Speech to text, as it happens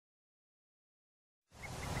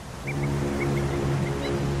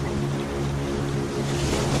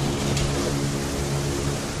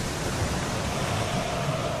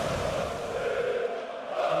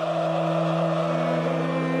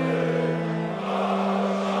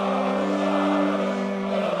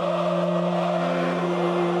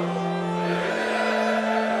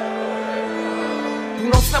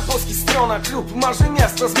polski strona. Klub, marzen,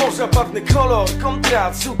 miasta z morza. Barwny kolor,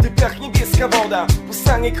 kontrast, żółty piach, niebieska woda.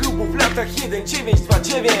 Powstanie klubu w latach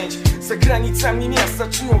 1929. Za granicami miasta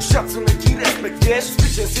czują szacunek i respekt, wiesz?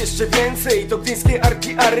 Zwycięstw jeszcze więcej, to gdyńskie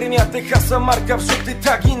Arki Armia. Te hasła, marka, wrzuty,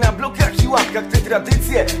 tagi na blokach i łapkach. Te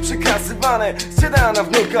tradycje przekazywane z dziada na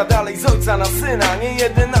wnuka, dalej z ojca na syna. Nie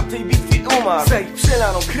jeden na tej bitwie umarł za ich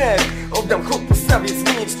przelaną krew. Oddam hołd postawie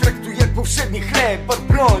zmienić, traktuj jak powszedni chleb. Par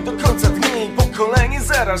broń do końca dni, pokolenie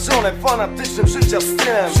zarażone fanatycznym życia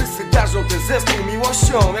stylem. Wszyscy darzą ten zespół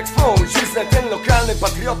miłością jak swą ojczyznę. Ten lokalny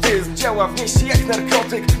patriotyzm działa w mieście jak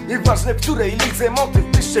narkotyk. Nieważne w której lidze motyw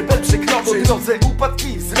by szczebel przekroczyć. Po drodze upadki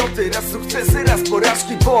i wzloty, raz sukcesy, raz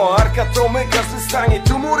porażki. Bo Arka to my, każdy stanie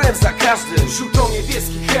tu murem za każdym.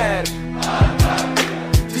 Żółto-niebieski herb,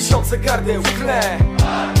 tysiące gardeł w tle.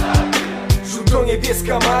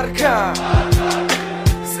 Żółto-niebieska marka,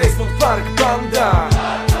 Stochu Park banda.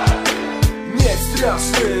 Nie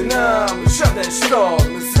straszy nam żaden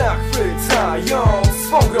sztorm, zachwycając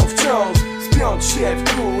swą grą wciąż. Spiąć się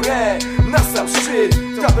w górę, na sam szczyt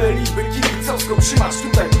tabeli kibicowską trzymasz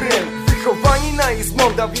tutaj prym. Wychowani na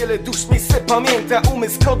izmonda, wiele dusz miejsce pamięta.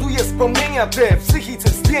 Umysł koduje wspomnienia te w psychice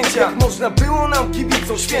zdjęcia. Jak można było nam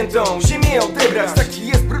kibicom świętą ziemię odebrać? Taki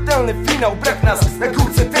jest brutalny finał, brak nas na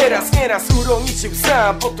górce teraz. Nieraz uronicie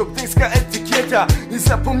łza, bo to gdyńska etykieta.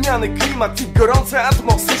 Niezapomniany klimat i gorąca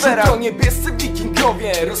atmosfera. To niebiescy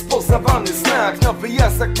wikingowie, rozpoznawany znak. Na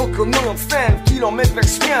wyjazdach pokonując ten w kilometrach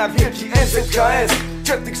świat. Wielki NZKS,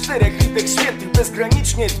 czartych czterech litek świetnych,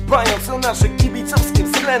 bezgranicznie dbając o nasze kibicowskie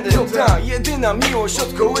względy. To ta jedyna miłość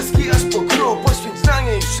od kołyski aż po grób. Poświęć na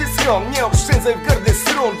niej wszystko, nie oszczędzaj w gardę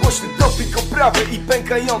strun. Głośny doping oprawy i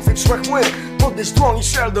pękający w szwach młyn. Podnieś dłoni,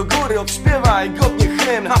 szal do góry, odśpiewaj godnie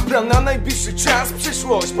hymn. A plan na najbliższy czas,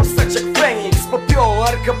 przyszłość, powstać jak Feniks. Z popiołu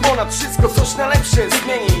Arka ponad wszystko, coś na lepsze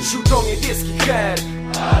zmieni. Żółto-niebieski herb,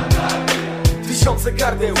 tysiące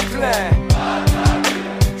gardeł w tle.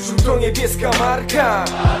 Żółto-niebieska marka,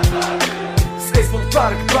 Stochu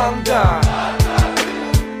Park banda.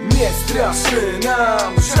 Nie straszy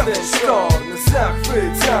nam żaden sztorm,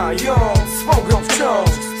 zachwycając swą grą wciąż.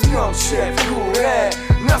 Wspiąć się w górę,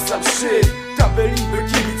 na sam szczyt tabeli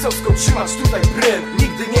kibicowską trzymasz tutaj prym.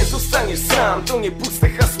 Nigdy nie zostaniesz sam, to nie puste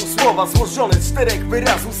hasło słowa złożone z czterech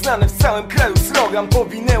wyrazów, znane w całym kraju slogan.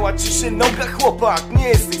 Powinęła ci się noga, chłopak, nie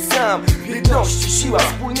jesteś sam. W jedności siła,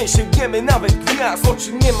 wspólnie sięgniemy nawet gwiazd. O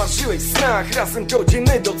czym nie marzyłeś w snach, razem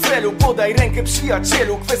dojdziemy do celu. Podaj rękę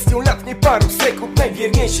przyjacielu, kwestią lat nie paru sekund.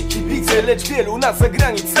 Najwierniejsi kibice, lecz wielu na za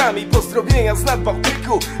granicami. Pozdrowienia z nad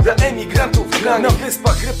Bałtyku dla emigrantów w grani. Na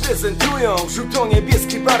wyspach reprezentują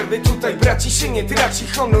żółto-niebieskie barwy. Tutaj braci się nie traci,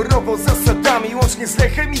 honorowo zasadami. Łącznie z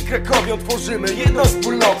Lechem i Krakowią tworzymy jedną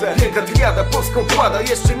wspólnotę. Wielka triada polską kłada,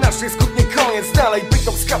 jeszcze naszych zgód nie koniec. Dalej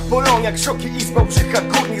Bytomska Polonia, Krzoki i Zbałbrzycha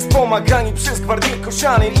Górnik. Wspomagani przez Gwardię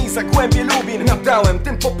Koszalin i Zagłębie Lubin. Nadałem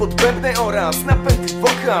tempo podbębne oraz napęd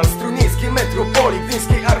wokal. Strunieńskie metropolii,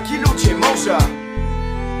 gdyńskiej Arki, ludzie morza.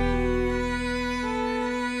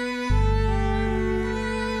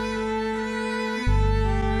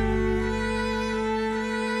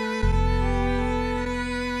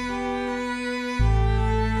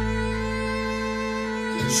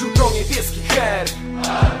 Żółto-niebieski herb,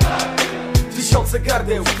 tysiące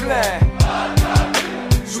gardeł w tle.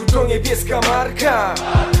 Żółto-niebieska marka,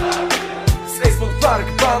 Stochu Park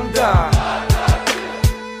banda.